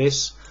another little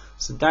bit.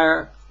 So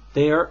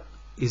there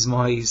is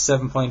my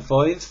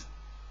 7.5.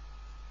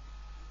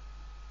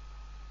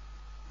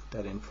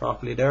 That in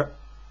properly there.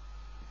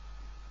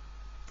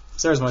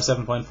 So there's my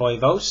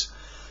 7.5 out.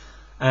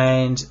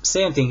 And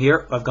same thing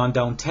here, I've gone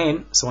down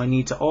 10, so I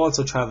need to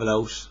also travel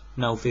out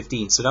now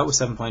 15. So that was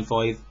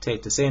 7.5,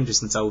 take the same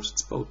distance out,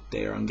 it's about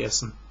there I'm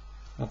guessing.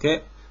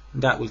 Okay,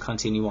 and that will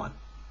continue on.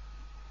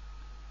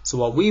 So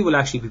what we will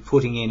actually be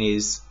putting in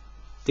is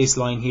this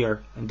line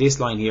here and this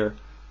line here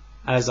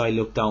as I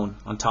look down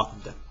on top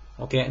of them.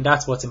 Okay, and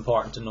that's what's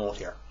important to note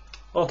here.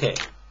 Okay,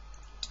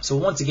 so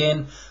once again,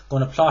 I'm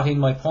going to plot in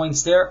my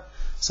points there.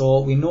 So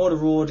we know the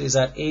road is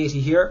at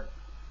 80 here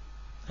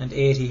and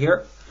 80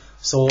 here.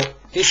 So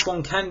this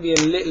one can be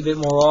a little bit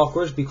more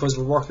awkward because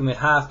we're working with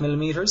half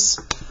measurements.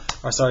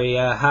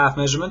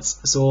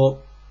 So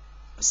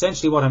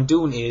essentially what I'm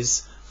doing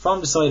is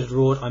from the side of the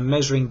road I'm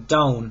measuring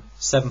down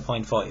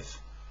 7.5.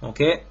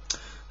 Okay,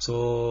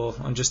 so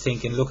I'm just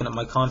thinking, looking at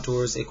my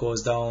contours, it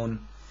goes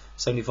down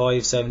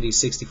 75, 70,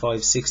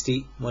 65,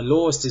 60. My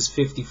lowest is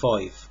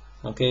 55.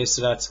 Okay,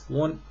 so that's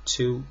 1,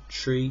 2,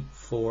 3,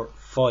 4,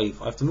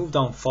 5. I have to move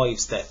down 5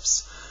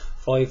 steps.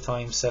 5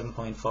 times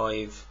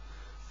 7.5,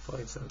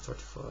 5, 7,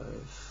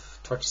 35,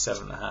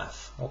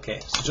 37.5.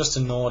 Okay, so just to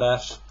know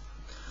that,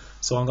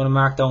 so I'm going to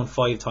mark down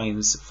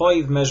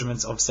 5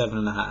 measurements of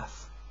 7.5.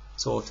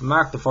 So to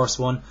mark the first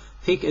one,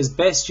 pick as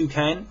best you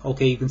can.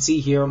 Okay, you can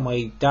see here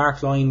my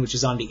dark line, which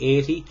is on the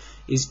 80,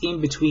 is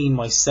in between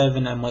my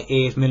 7 and my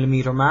 8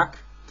 millimeter mark.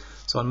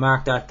 So I'll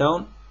mark that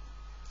down.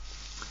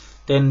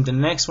 Then the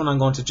next one I'm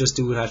going to just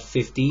do it at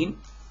 15.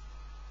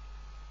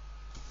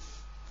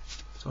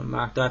 So I'll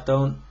mark that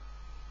down.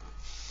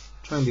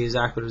 Try and be as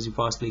accurate as you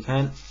possibly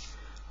can.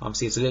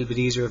 Obviously it's a little bit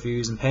easier if you're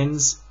using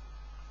pencils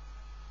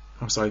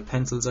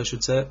I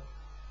should say.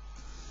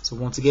 So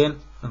once again,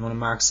 I'm going to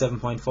mark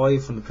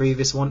 7.5 from the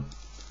previous one.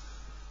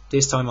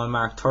 This time I'll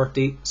mark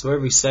 30. So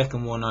every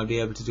second one I'll be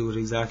able to do it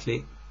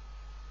exactly.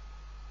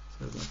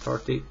 So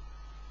 30.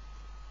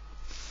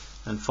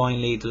 And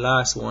finally the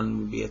last one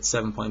will be at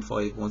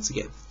 7.5 once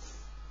again.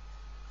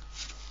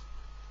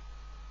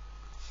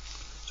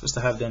 Just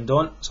to have them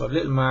done. So I have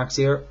little marks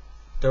here.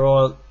 They're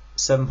all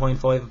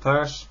 7.5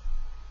 apart.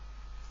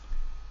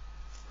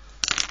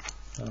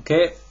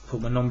 Okay,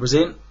 put my numbers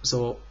in.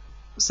 So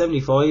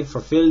 75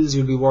 for fills,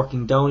 you'll be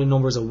working down in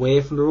numbers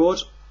away from the road.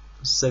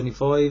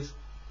 75,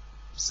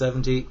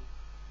 70,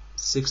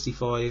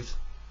 65,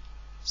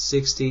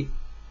 60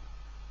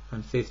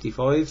 and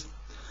 55.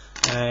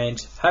 And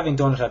having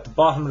done it at the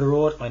bottom of the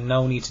road, I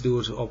now need to do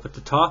it up at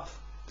the top.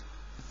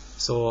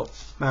 So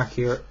mark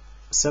here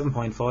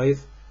 7.5,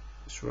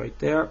 just right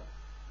there.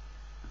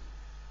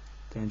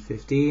 Then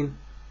 15,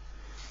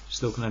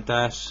 just looking at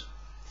that, just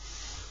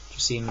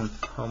seeing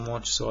how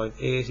much. So I have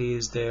 80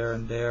 is there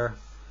and there.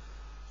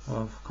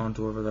 Oh,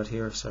 contour over that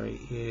here, sorry,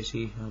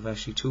 80, I have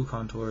actually 2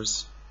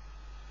 contours.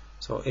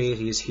 So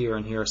 80 is here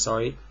and here,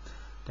 sorry.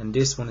 Then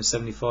this one is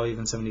 75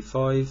 and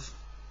 75.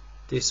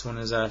 This one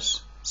is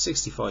at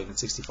 65 and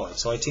 65.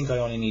 So I think I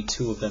only need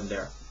two of them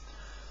there.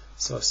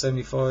 So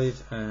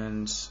 75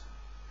 and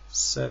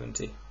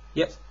 70.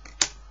 Yep.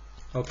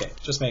 Okay,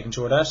 just making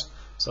sure that.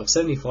 So I have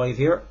 75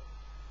 here,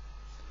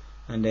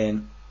 and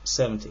then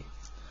 70.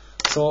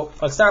 So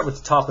I'll start with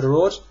the top of the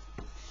road,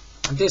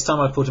 and this time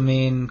I'll put them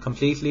in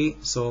completely.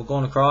 So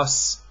going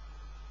across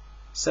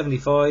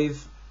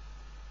 75,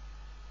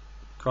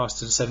 across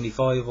to the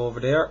 75 over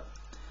there,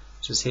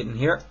 just hitting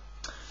here,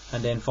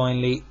 and then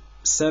finally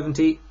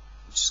 70,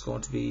 which is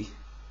going to be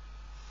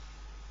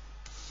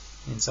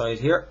inside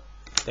here.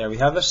 There we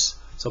have it.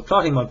 So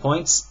plotting my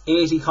points,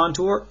 80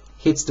 contour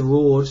hits the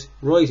road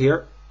right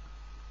here,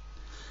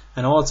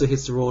 and also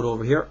hits the road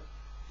over here,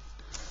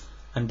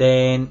 and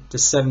then the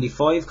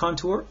 75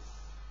 contour,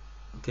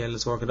 okay,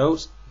 let's work it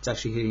out. It's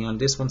actually hitting on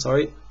this one,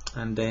 sorry,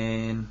 and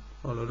then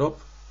follow it up,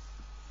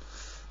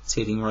 it's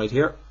hitting right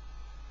here,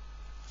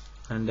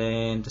 and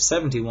then the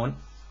 71,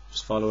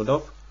 just follow it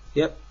up.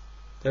 Yep,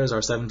 there's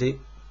our 70.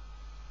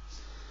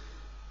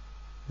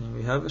 There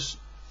we have it.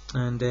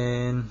 And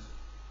then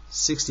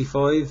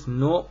 65,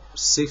 no.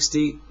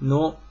 60,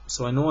 no.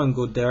 So I know I'm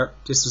good there.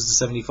 This was the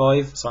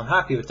 75, so I'm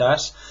happy with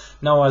that.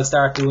 Now I'll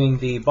start doing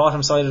the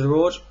bottom side of the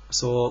road.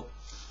 So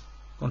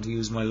I'm going to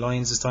use my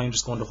lines this time,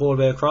 just going the whole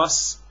way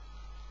across.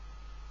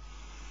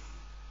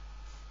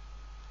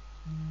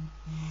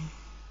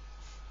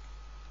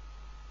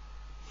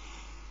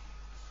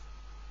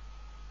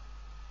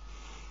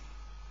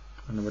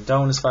 And we're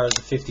down as far as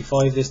the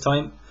 55 this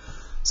time.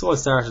 So I'll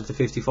start at the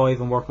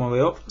 55 and work my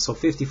way up. So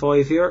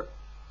 55 here.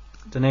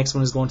 The next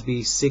one is going to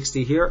be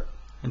 60 here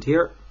and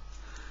here.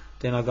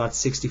 Then I've got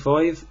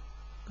 65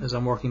 as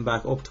I'm working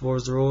back up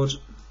towards the road.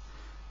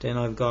 Then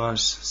I've got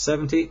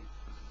 70.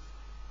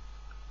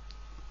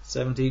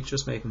 70,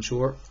 just making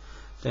sure.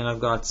 Then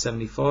I've got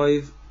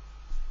 75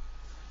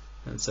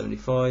 and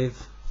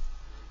 75.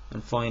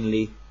 And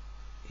finally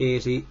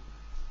 80.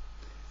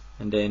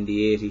 And then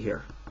the 80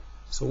 here.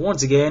 So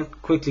once again,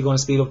 quickly going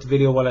to speed up the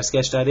video while I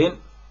sketch that in.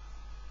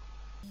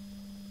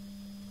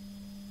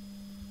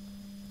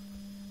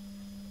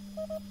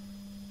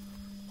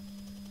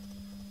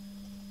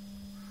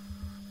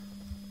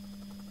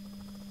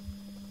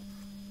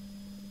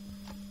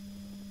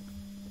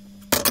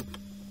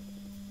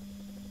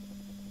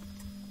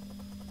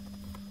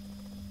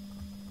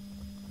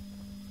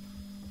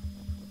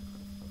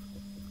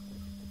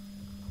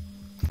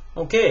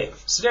 Okay,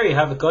 so there you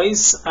have it,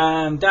 guys.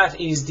 That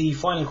is the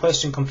final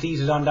question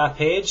completed on that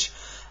page.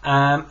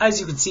 As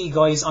you can see,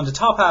 guys, on the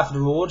top half of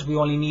the road we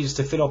only needed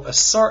to fill up a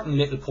certain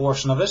little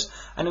portion of it,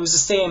 and it was the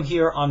same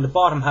here on the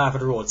bottom half of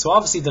the road. So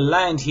obviously the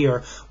land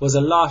here was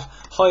a lot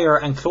higher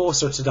and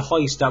closer to the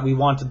height that we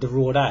wanted the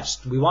road at.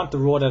 We want the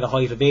road at a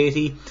height of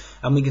 80,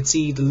 and we can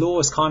see the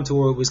lowest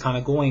contour it was kind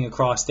of going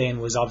across then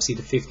was obviously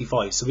the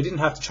 55, so we didn't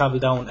have to travel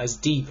down as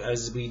deep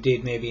as we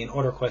did maybe in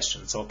other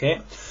questions.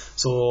 Okay,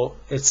 so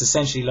it's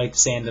essentially like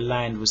saying the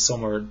land was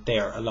somewhere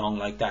there along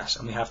like that,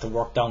 and we have to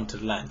work down to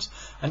the land,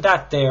 and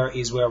that there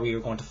is where we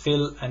are going to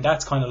fill, and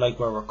that's kind of like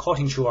where we're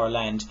cutting through our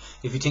land.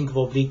 If you think of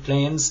oblique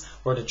planes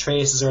where the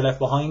traces are left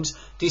behind,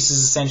 this is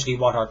essentially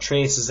what our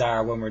traces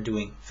are when we're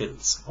doing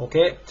fills.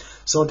 Okay,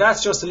 so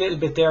that's just a little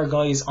bit there,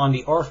 guys, on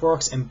the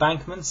earthworks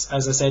embankments,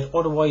 as I said,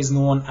 otherwise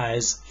known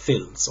as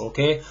fills.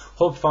 Okay,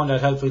 hope you found that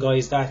helpful,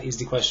 guys. That is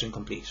the question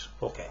complete.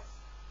 Okay.